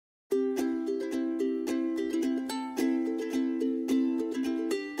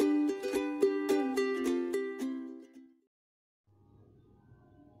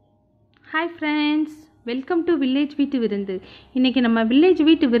Hi friends, welcome to village வீட்டு விருந்து. இன்னைக்கு நம்ம village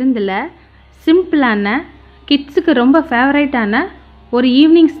வீட்டு விருந்துல சிம்பிளான கிட்ஸ்க்கு ரொம்ப ஃபேவரட்டான ஒரு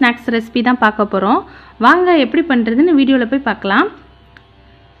ஈவினிங் ஸ்நாக்ஸ் ரெசிபி தான் பார்க்க போறோம். வாங்க எப்படி பண்றதுன்னு வீடியோல போய் பார்க்கலாம்.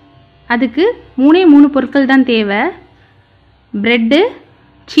 அதுக்கு மூணு பொருட்கள் தான் தேவை. பிரெட்,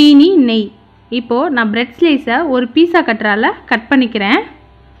 சீனி, நெய். இப்போ நான் பிரெட் ஸ்லைஸை ஒரு பீஸா கட்டரால கட் பண்ணிக்கிறேன்.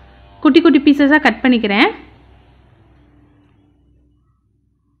 குட்டி குட்டி பீசஸா கட் பண்ணிக்கிறேன்.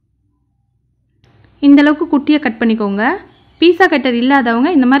 இந்த அளவுக்கு குட்டியா கட் பண்ணிக்கோங்க. பீஸா கட்டர் இல்லாதவங்க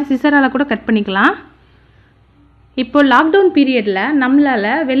இந்த மாதிரி சிசரால கூட கட் பண்ணிக்கலாம். இப்போ லாக்டவுன் பீரியட்ல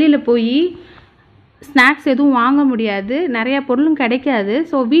நம்மளால வெளியில போய் ஸ்நாக்ஸ் எதுவும் வாங்க முடியாது, நிறைய பொருளும் கிடைக்காது.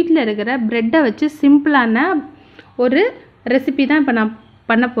 ஸோ வீட்டில் இருக்கிற பிரெட்டை வச்சு சிம்பிளான ஒரு ரெசிபி தான் இப்போ நான்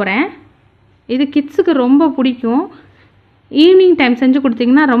பண்ண போகிறேன். இது கிட்ஸுக்கு ரொம்ப பிடிக்கும். ஈவினிங் டைம் செஞ்சு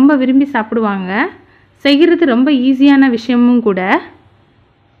கொடுத்தீங்கன்னா ரொம்ப விரும்பி சாப்பிடுவாங்க. செய்கிறது ரொம்ப ஈஸியான விஷயமும் கூட.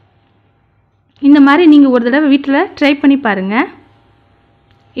 இந்த மாதிரி நீங்கள் ஒரு தடவை வீட்டில் ட்ரை பண்ணி பாருங்கள்.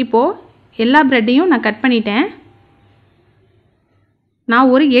 இப்போது எல்லா ப்ரெட்டையும் நான் கட் பண்ணிட்டேன். நான்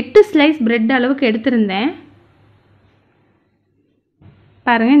ஒரு 8 ஸ்லைஸ் பிரெட் அளவுக்கு எடுத்திருந்தேன்.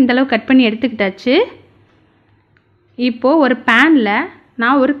 பாருங்கள், இந்த அளவு கட் பண்ணி எடுத்துக்கிட்டாச்சு. இப்போது ஒரு பேனில்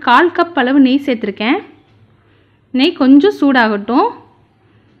நான் ஒரு 1/4 கப் அளவு நெய் சேர்த்துருக்கேன். நெய் கொஞ்சம் சூடாகட்டும்.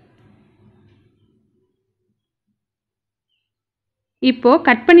 இப்போது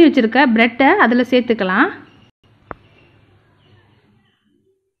கட் பண்ணி வச்சுருக்க பிரெட்டை அதில் சேர்த்துக்கலாம்.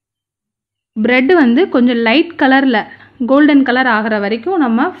 பிரெட் வந்து கொஞ்சம் லைட் கலரில் கோல்டன் கலர் ஆகிற வரைக்கும்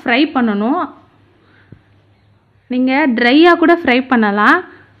நம்ம ஃப்ரை பண்ணணும். நீங்கள் ட்ரையாக கூட ஃப்ரை பண்ணலாம்.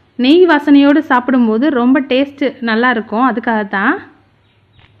 நெய் வாசனையோடு சாப்பிடும்போது ரொம்ப டேஸ்ட்டு நல்லாயிருக்கும். அதுக்காக தான்.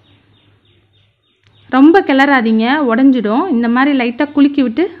 ரொம்ப கிளறாதீங்க, உடஞ்சிடும். இந்த மாதிரி லைட்டாக குலுக்கி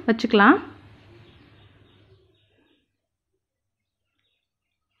விட்டு வச்சுக்கலாம்.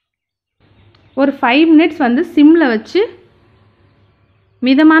 ஒரு 5 மினிட்ஸ் வந்து சிம்மில் வச்சு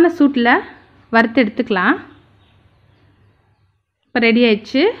மிதமான சூட்டில் வறுத்து எடுத்துக்கலாம். இப்போ ரெடி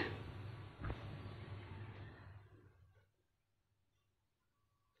ஆயிடுச்சு.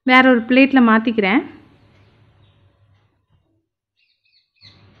 வேற ஒரு பிளேட்டில் மாற்றிக்கிறேன்.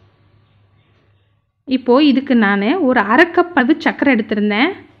 இப்போது இதுக்கு நான் ஒரு 1/2 கப் அளவு சர்க்கரை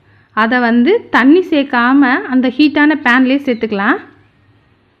எடுத்திருந்தேன். அதை வந்து தண்ணி சேர்க்காமல் அந்த ஹீட்டான பேன்லேயே சேர்த்துக்கலாம்.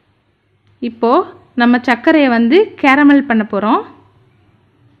 இப்போது நம்ம சர்க்கரையை வந்து கேரமல் பண்ண போகிறோம்.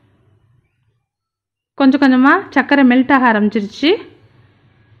 கொஞ்சம் கொஞ்சமாக சர்க்கரை மெல்ட் ஆக ஆரம்பிச்சிருச்சு.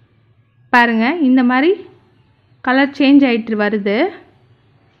 பாருங்கள், இந்த மாதிரி கலர் சேஞ்ச் ஆகிட்டு வருது.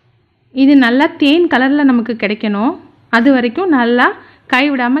 இது நல்லா தேன் கலரில் நமக்கு கிடைக்கணும். அது வரைக்கும் நல்லா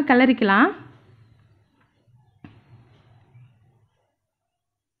கைவிடாமல் கிளறிக்கலாம்.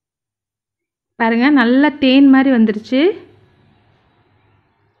 பாருங்கள், நல்லா தேன் மாதிரி வந்துருச்சு.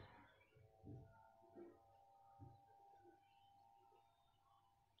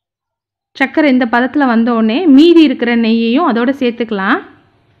 சர்க்கரை இந்த பதத்தில் வந்தோடனே மீதி இருக்கிற நெய்யையும் அதோடு சேர்த்துக்கலாம்.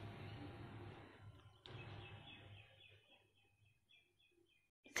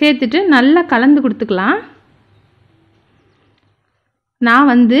 சேர்த்துட்டு நல்லா கலந்து கொடுத்துக்கலாம்.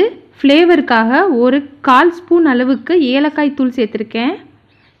 நான் வந்து ஃப்ளேவருக்காக ஒரு 1/4 ஸ்பூன் அளவுக்கு ஏலக்காய் தூள் சேர்த்துருக்கேன்.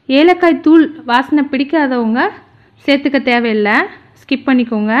 ஏலக்காய் தூள் வாசனை பிடிக்காதவங்க சேர்த்துக்க தேவையில்லை, ஸ்கிப்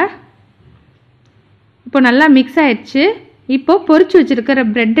பண்ணிக்கோங்க. இப்போ நல்லா மிக்ஸ் ஆயிடுச்சு. இப்போது பொரிச்சு வச்சுருக்கிற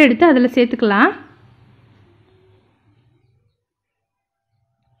பிரெட் எடுத்து அதில் சேர்த்துக்கலாம்.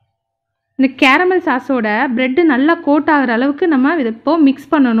 இந்த கேரமல் சாஸோட பிரெட்டு நல்லா கோட் ஆகிற அளவுக்கு நம்ம இதை இப்போது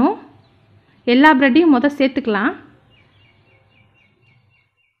மிக்ஸ் பண்ணணும். எல்லா பிரெட்டையும் முதல் சேர்த்துக்கலாம்.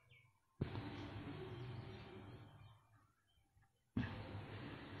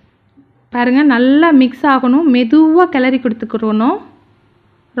 பாருங்கள், நல்லா மிக்ஸ் ஆகணும். மெதுவாக கிளறி கொடுத்துக்கிறணும்.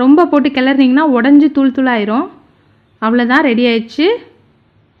 ரொம்ப போட்டு கிளறினீங்கன்னா உடஞ்சி தூள் தூளாயிரும். அவ்வளோதான், ரெடி ஆயிடுச்சு.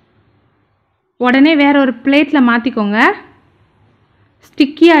 உடனே வேற ஒரு பிளேட்டில் மாற்றிக்கோங்க.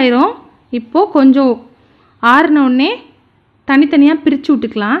 ஸ்டிக்கி ஆயிரும். இப்போது கொஞ்சம் ஆறினோடனே தனித்தனியாக பிரித்து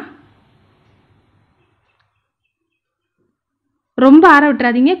விட்டுக்கலாம். ரொம்ப ஆற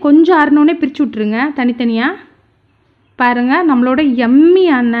விட்டுறாதீங்க, கொஞ்சம் ஆறினோடனே பிரித்து விட்ருங்க தனித்தனியாக. பாருங்கள், நம்மளோட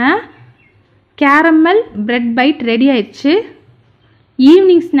யம்மியான கேரமல் பிரெட் பைட் ரெடி ஆயிடுச்சு.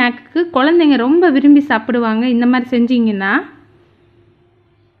 ஈவினிங் ஸ்நாக்கு குழந்தைங்க ரொம்ப விரும்பி சாப்பிடுவாங்க. இந்த மாதிரி செஞ்சீங்கன்னா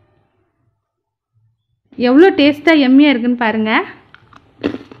எவ்வளோ டேஸ்ட்டாக எம்மியாக இருக்குன்னு பாருங்கள்.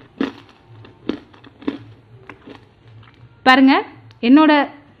 பாருங்கள், என்னோட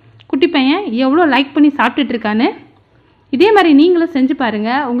குட்டி பையன் எவ்வளோ லைக் பண்ணி சாப்பிட்டுட்டு இருக்கான்னு. இதே மாதிரி நீங்களும் செஞ்சு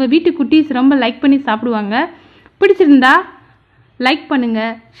பாருங்கள். உங்கள் வீட்டு குட்டீஸ் ரொம்ப லைக் பண்ணி சாப்பிடுவாங்க. பிடிச்சிருந்தா லைக்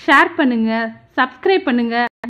பண்ணுங்கள், ஷேர் பண்ணுங்கள், சப்ஸ்கிரைப் பண்ணுங்கள்.